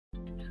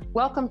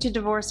Welcome to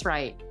Divorce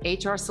Right,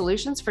 HR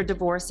Solutions for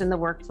Divorce in the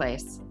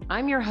Workplace.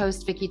 I'm your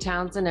host, Vicki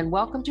Townsend, and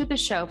welcome to the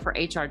show for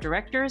HR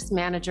directors,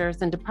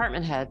 managers, and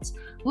department heads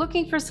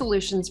looking for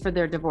solutions for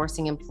their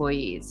divorcing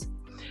employees.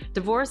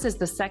 Divorce is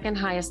the second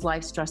highest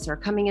life stressor,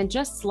 coming in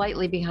just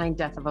slightly behind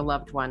death of a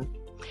loved one.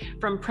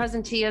 From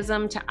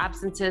presenteeism to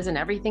absences and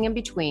everything in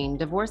between,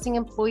 divorcing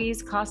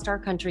employees cost our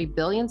country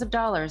billions of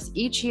dollars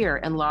each year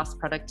in lost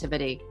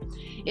productivity.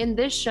 In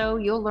this show,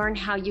 you'll learn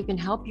how you can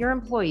help your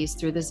employees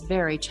through this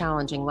very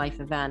challenging life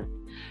event.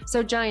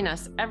 So join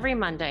us every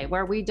Monday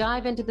where we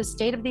dive into the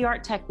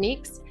state-of-the-art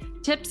techniques,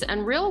 tips,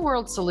 and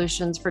real-world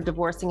solutions for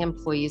divorcing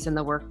employees in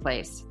the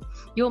workplace.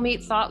 You'll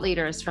meet thought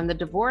leaders from the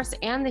divorce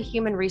and the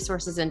human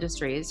resources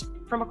industries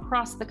from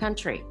across the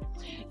country.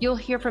 You'll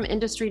hear from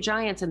industry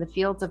giants in the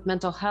fields of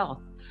mental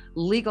health,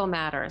 legal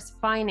matters,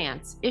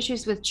 finance,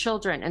 issues with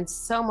children, and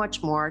so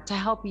much more to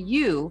help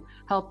you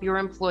help your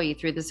employee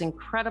through this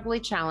incredibly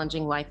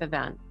challenging life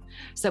event.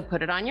 So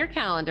put it on your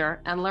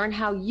calendar and learn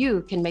how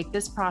you can make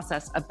this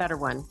process a better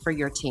one for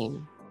your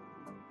team.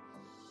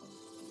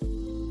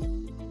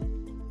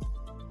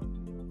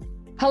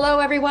 Hello,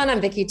 everyone.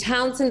 I'm Vicki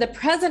Townsend, the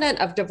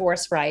president of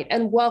Divorce Right,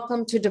 and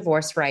welcome to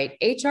Divorce Right,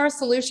 HR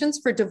Solutions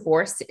for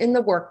Divorce in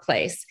the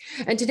Workplace.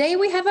 And today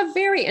we have a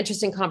very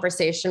interesting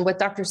conversation with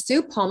Dr.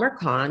 Sue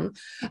Palmer-Conn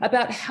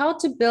about how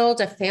to build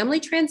a family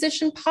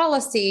transition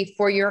policy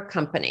for your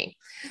company.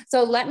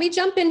 So let me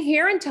jump in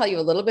here and tell you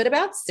a little bit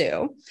about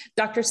Sue.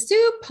 Dr.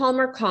 Sue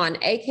Palmer-Conn,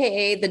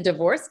 aka the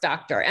Divorce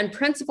Doctor and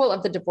principal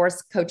of the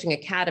Divorce Coaching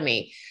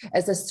Academy,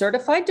 is a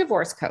certified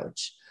divorce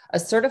coach, a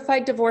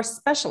certified divorce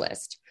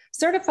specialist,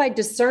 certified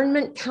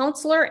discernment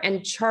counselor,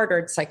 and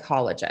chartered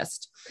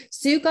psychologist.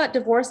 Sue got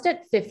divorced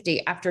at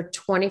 50 after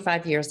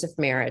 25 years of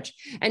marriage.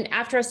 And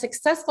after a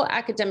successful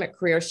academic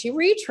career, she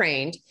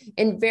retrained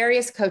in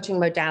various coaching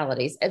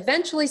modalities,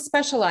 eventually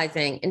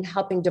specializing in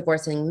helping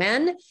divorcing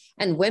men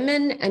and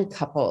women and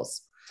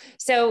couples.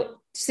 So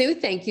Sue,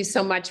 thank you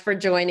so much for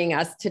joining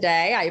us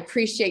today. I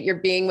appreciate your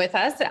being with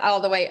us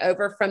all the way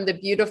over from the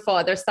beautiful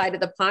other side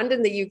of the pond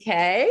in the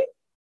UK.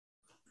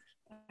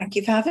 Thank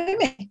you for having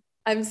me.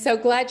 I'm so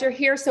glad you're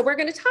here. So we're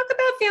going to talk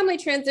about family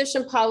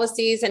transition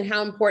policies and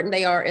how important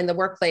they are in the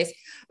workplace.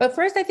 But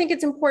first, I think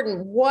it's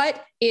important.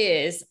 What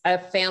is a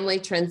family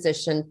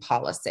transition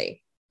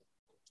policy?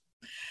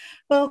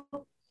 Well,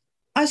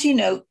 as you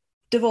know,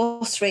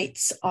 divorce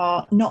rates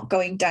are not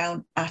going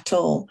down at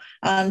all.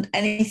 And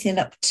anything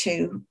up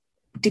to,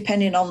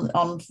 depending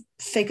on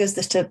figures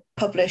that are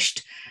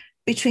published,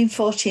 between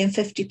 40 and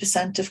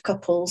 50% of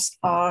couples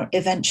are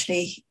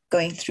eventually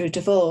going through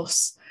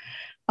divorce.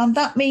 And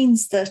that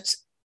means that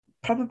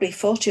probably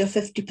 40 or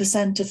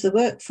 50% of the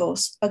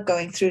workforce are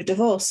going through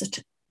divorce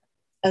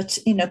at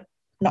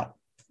not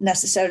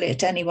necessarily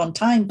at any one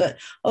time, but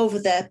over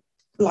their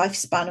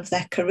lifespan of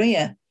their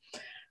career.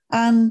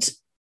 And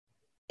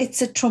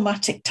it's a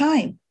traumatic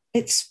time.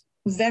 It's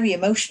very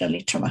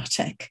emotionally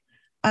traumatic.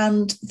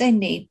 And they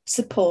need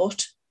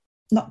support,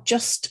 not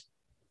just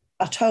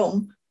at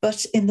home,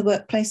 but in the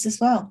workplace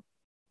as well.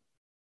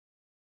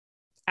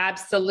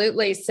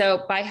 Absolutely.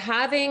 So by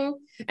having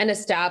and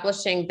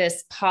establishing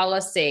this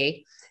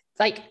policy,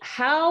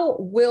 how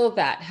will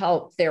that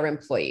help their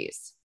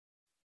employees?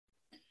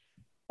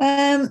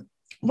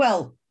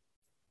 Well,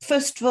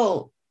 first of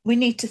all, we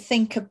need to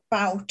think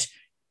about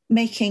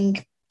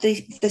making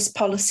this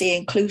policy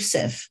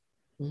inclusive.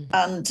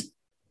 And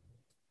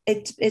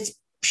it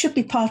should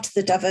be part of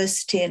the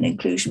diversity and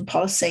inclusion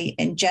policy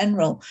in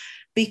general,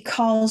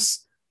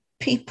 because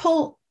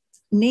people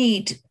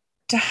need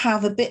to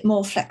have a bit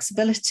more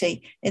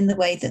flexibility in the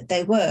way that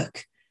they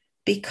work,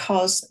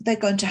 because they're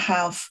going to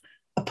have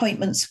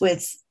appointments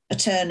with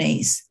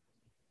attorneys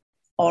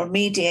or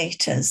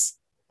mediators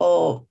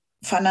or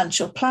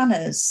financial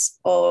planners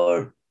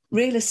or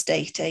real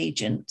estate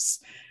agents.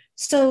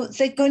 So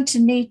they're going to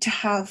need to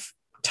have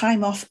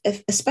time off,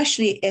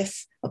 especially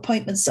if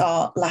appointments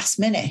are last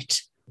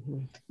minute.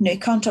 Mm-hmm. You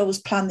can't always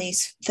plan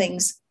these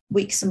things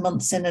weeks and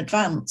months in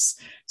advance.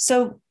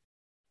 So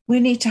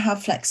we need to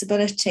have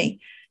flexibility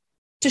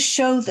to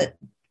show that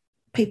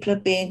people are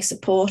being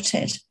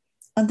supported.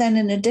 And then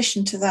in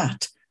addition to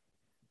that,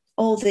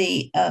 all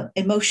the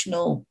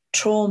emotional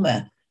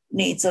trauma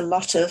needs a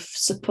lot of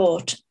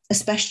support,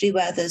 especially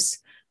where there's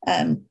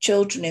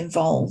children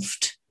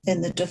involved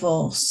in the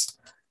divorce.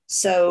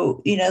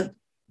 So,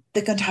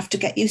 they're going to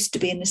get used to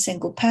being a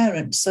single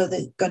parent. So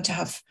they're going to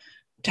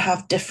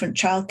have different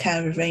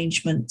childcare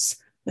arrangements,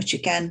 which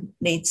again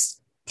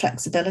needs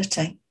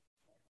flexibility.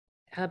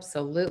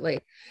 Absolutely.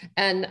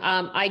 And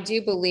I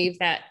do believe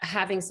that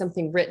having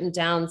something written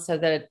down so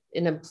that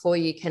an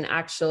employee can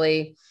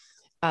actually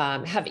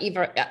have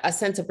either a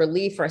sense of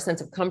relief or a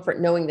sense of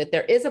comfort knowing that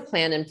there is a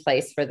plan in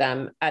place for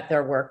them at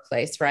their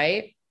workplace,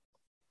 right?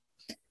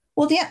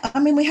 Well, yeah,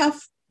 we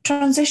have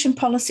transition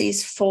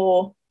policies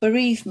for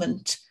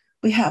bereavement.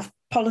 We have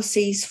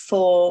policies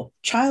for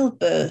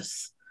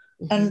childbirth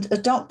and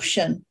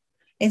adoption.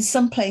 In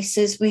some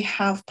places, we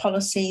have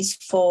policies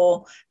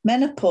for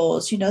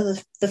menopause,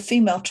 the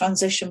female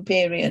transition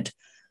period.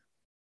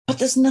 but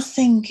there's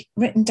nothing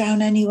written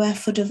down anywhere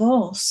for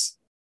divorce.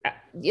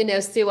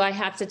 Sue, I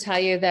have to tell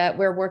you that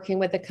we're working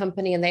with a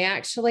company and they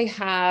actually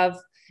have,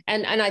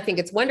 and I think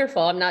it's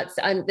wonderful.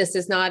 This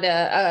is not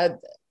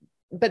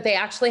but they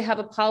actually have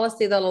a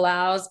policy that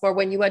allows for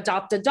when you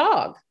adopt a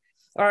dog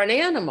or an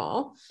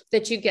animal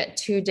that you get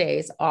 2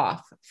 days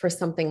off for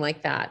something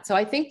like that. So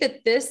I think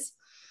that this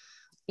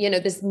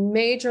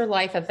major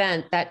life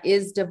event that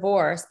is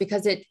divorce,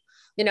 because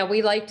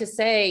we like to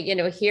say,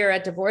 here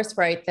at Divorce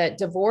Right, that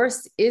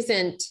divorce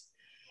isn't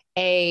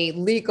a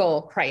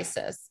legal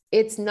crisis.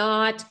 It's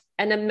not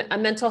a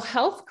mental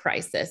health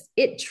crisis.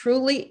 It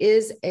truly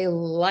is a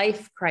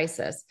life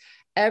crisis.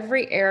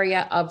 Every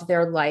area of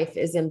their life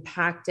is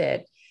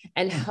impacted,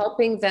 and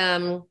helping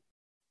them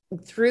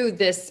through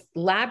this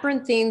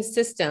labyrinthine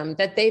system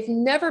that they've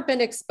never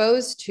been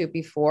exposed to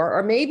before,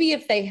 or maybe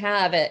if they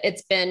have,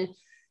 it's been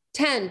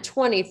 10,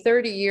 20,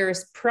 30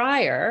 years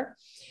prior,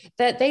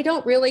 that they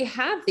don't really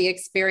have the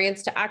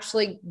experience to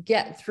actually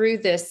get through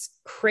this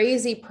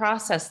crazy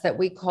process that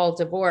we call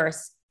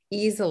divorce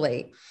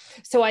easily.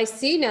 So I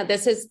see now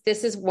this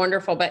is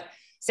wonderful. But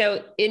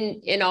so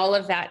in all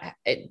of that,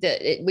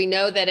 we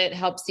know that it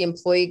helps the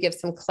employee give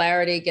some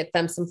clarity, get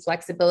them some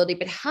flexibility,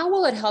 but how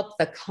will it help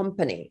the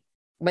company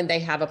when they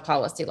have a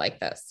policy like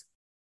this?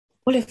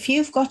 Well, if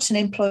you've got an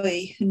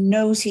employee who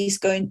knows he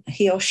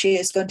or she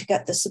is going to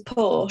get the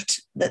support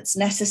that's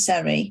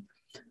necessary,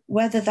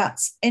 whether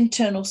that's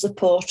internal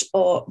support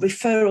or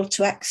referral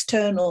to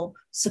external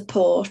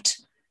support,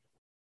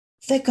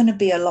 they're going to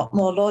be a lot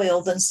more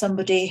loyal than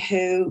somebody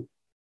who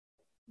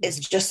is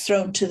just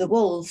thrown to the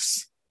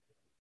wolves.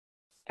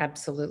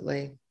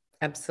 Absolutely.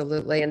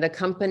 Absolutely. And the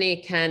company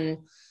can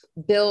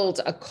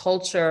build a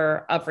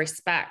culture of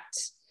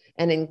respect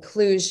and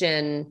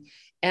inclusion.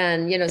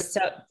 And,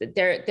 so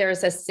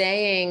there's a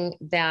saying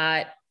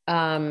that,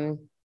 that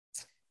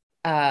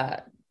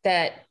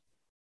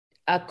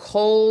a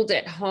cold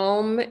at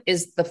home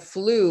is the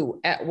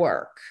flu at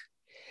work.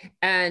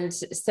 And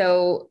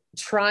so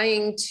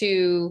trying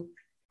to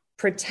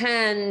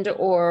pretend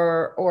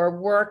or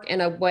work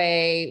in a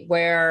way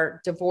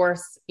where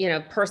divorce,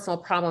 personal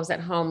problems at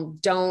home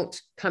don't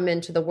come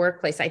into the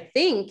workplace, I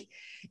think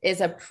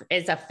is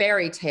a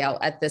fairy tale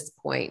at this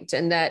point.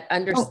 And that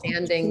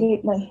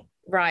understanding,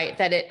 right,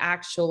 that it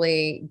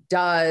actually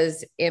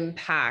does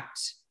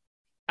impact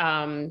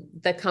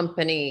the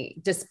company,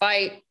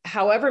 despite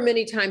however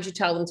many times you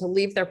tell them to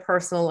leave their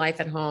personal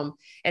life at home,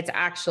 it's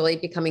actually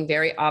becoming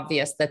very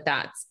obvious that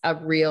that's a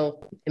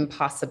real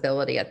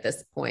impossibility at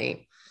this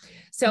point.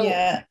 So,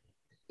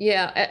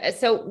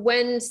 so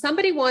when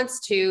somebody wants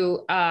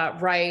to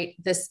write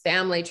this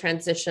family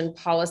transition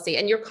policy,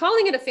 and you're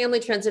calling it a family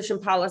transition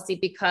policy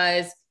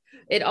because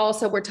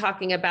we're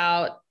talking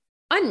about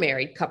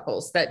unmarried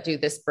couples that do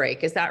this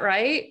break. Is that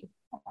right?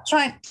 That's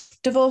right.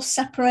 Divorce,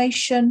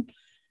 separation,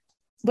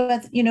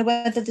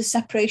 whether the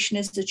separation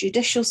is the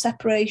judicial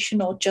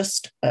separation or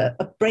just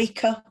a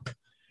breakup.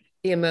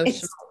 The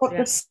emotional.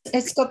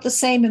 It's got the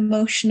same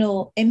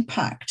emotional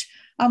impact.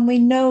 And we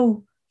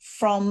know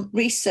from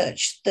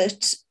research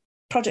that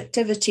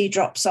productivity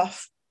drops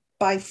off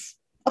by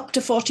up to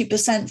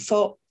 40%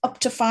 for up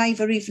to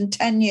 5 or even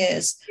 10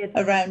 years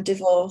around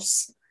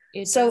divorce.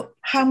 So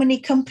how many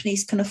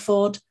companies can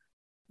afford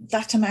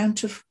that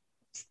amount of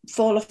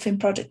fall off in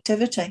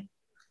productivity?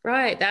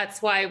 Right.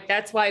 That's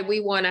why we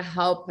want to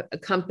help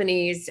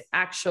companies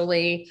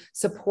actually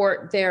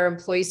support their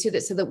employees to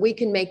that, so that we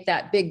can make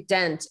that big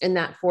dent in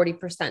that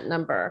 40%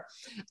 number.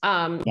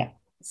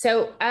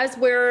 So as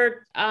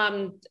we're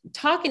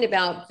talking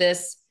about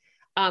this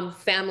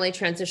family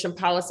transition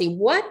policy,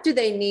 what do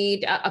they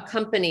need a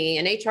company,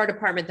 an HR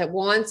department that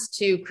wants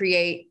to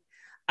create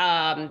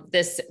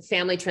this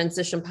family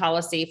transition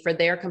policy for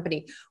their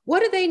company? What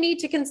do they need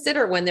to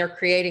consider when they're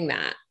creating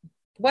that?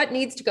 What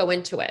needs to go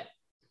into it?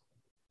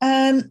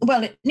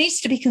 Well, it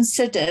needs to be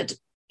considered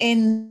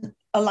in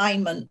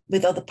alignment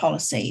with other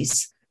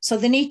policies. So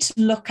they need to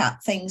look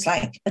at things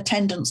like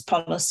attendance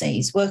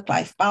policies,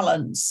 work-life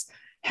balance,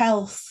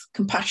 health,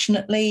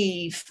 compassionate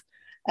leave,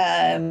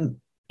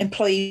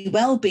 employee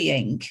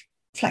well-being,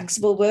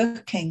 flexible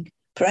working,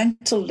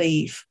 parental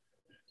leave,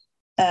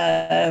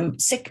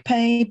 sick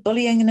pay,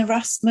 bullying and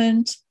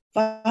harassment,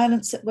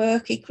 violence at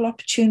work, equal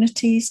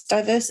opportunities,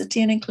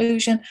 diversity and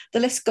inclusion.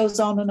 The list goes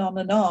on and on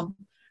and on.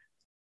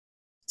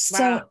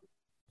 So,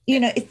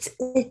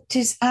 it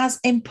is as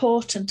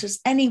important as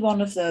any one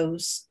of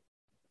those.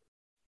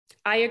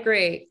 I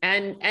agree.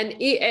 And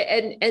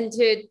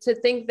to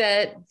think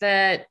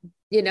that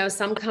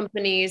some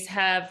companies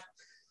have,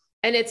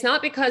 and it's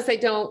not because they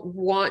don't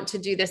want to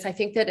do this. I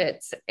think that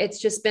it's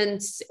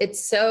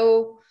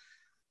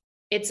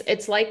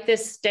like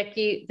this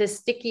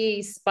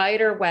sticky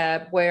spider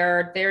web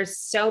where there's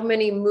so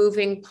many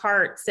moving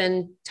parts,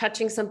 and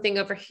touching something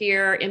over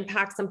here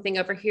impacts something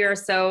over here.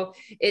 So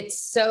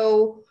it's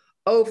so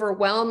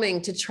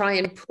overwhelming to try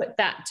and put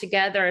that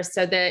together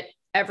so that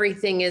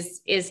everything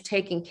is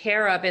taken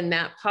care of in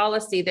that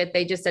policy, that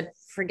they just said,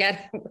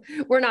 forget,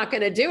 we're not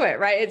going to do it.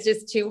 Right. It's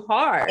just too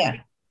hard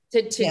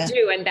to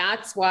do. And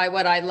that's why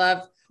what I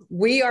love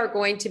we are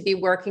going to be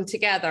working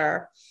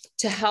together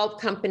to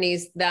help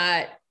companies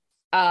that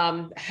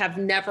have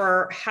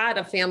never had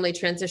a family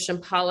transition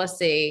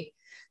policy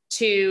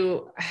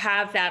to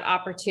have that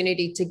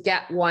opportunity to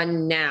get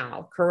one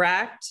now,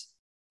 correct?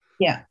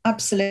 Yeah,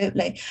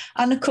 absolutely.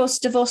 And of course,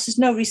 divorce is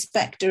no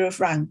respecter of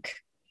rank.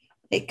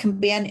 It can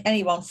be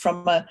anyone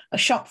from a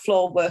shop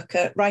floor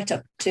worker right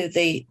up to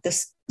the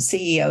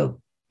CEO.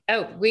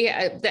 Oh,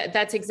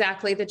 that's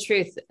exactly the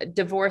truth.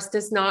 Divorce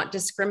does not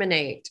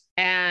discriminate,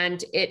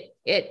 and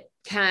it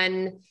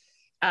can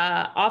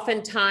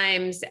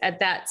oftentimes at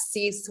that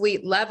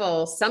C-suite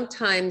level,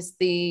 sometimes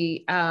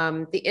the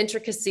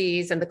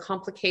intricacies and the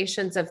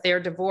complications of their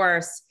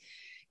divorce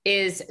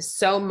is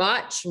so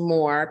much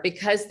more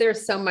because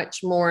there's so much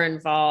more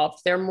involved.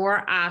 There are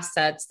more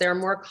assets, there are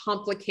more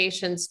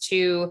complications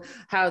to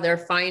how their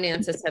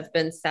finances have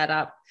been set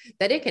up,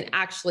 that it can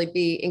actually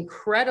be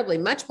incredibly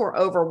much more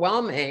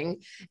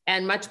overwhelming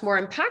and much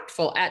more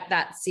impactful at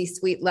that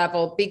C-suite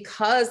level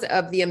because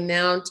of the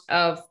amount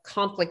of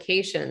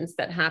complications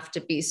that have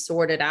to be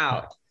sorted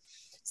out.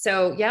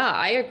 So yeah,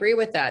 I agree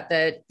with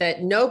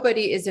that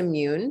nobody is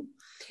immune.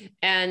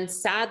 And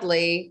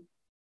sadly,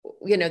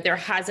 there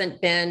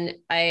hasn't been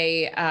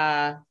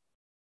a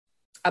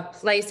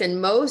place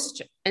in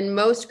most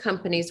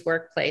companies'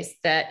 workplace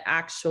that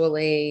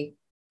actually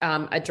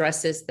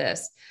addresses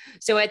this.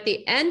 So at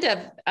the end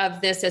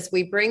of this, as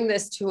we bring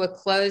this to a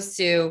close,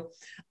 Sue,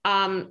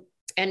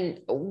 and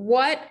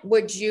what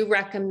would you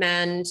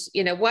recommend?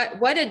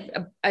 What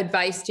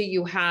advice do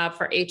you have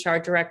for HR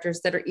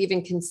directors that are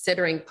even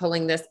considering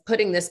putting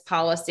this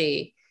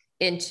policy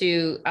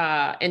into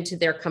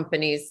their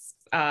company's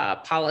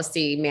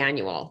policy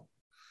manual?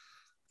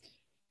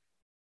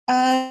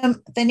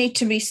 They need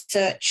to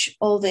research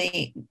all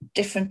the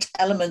different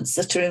elements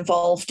that are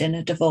involved in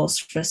a divorce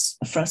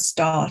for a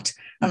start.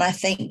 And I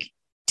think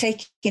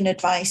taking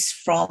advice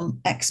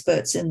from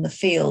experts in the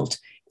field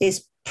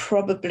is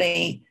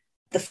probably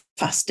the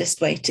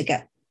fastest way to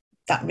get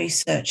that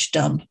research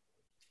done.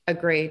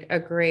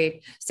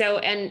 Agreed. So,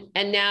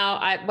 and now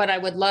what I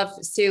would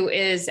love, Sue,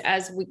 is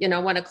as we,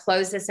 want to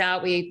close this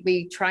out,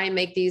 we try and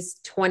make these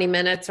 20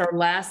 minutes or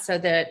less so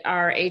that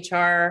our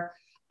HR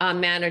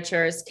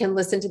managers can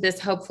listen to this,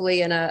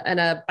 hopefully in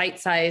a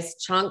bite-sized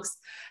chunks.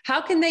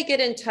 How can they get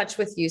in touch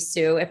with you,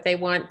 Sue, if they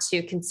want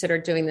to consider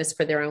doing this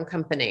for their own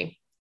company?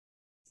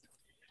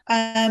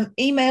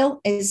 Email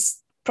is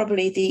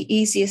probably the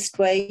easiest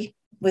way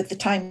with the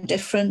time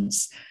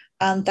difference.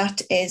 And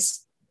that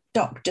is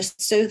Dr.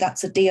 Sue,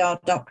 that's a DR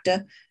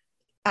doctor,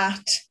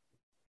 at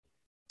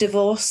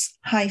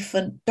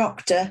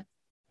divorce-doctor,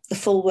 the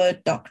full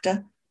word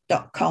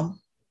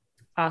doctor.com.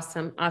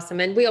 Awesome.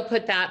 And we'll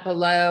put that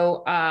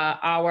below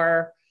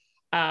our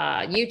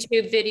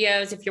YouTube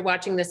videos. If you're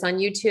watching this on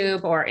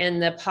YouTube or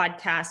in the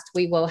podcast,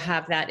 we will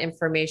have that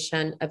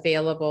information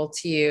available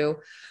to you.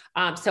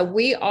 So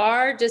we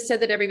are, just so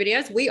that everybody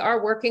knows, we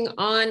are working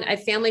on a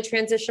family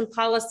transition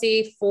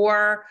policy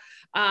for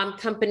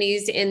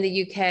companies in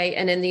the UK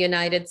and in the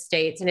United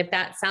States. And if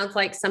that sounds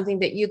like something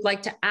that you'd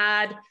like to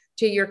add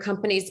to your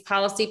company's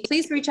policy,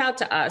 please reach out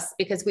to us,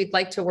 because we'd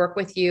like to work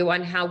with you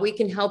on how we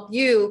can help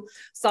you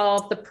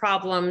solve the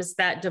problems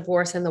that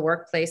divorce in the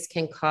workplace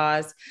can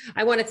cause.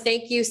 I want to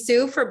thank you,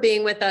 Sue, for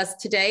being with us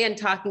today and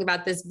talking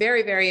about this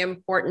very, very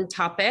important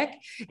topic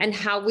and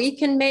how we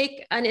can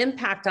make an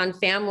impact on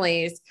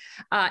families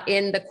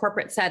in the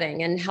corporate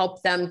setting and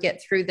help them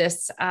get through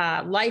this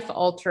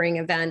life-altering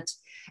event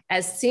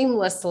as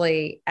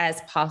seamlessly as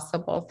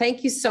possible.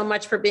 Thank you so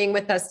much for being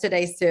with us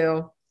today,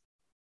 Sue.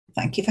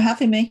 Thank you for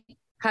having me.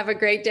 Have a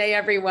great day,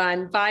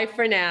 everyone. Bye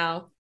for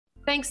now.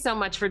 Thanks so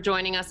much for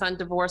joining us on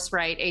Divorce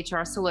Right,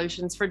 HR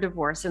Solutions for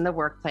Divorce in the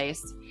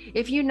Workplace.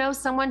 If you know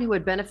someone who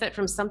would benefit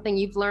from something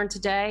you've learned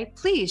today,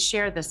 please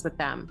share this with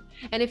them.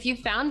 And if you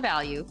found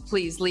value,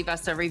 please leave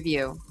us a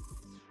review.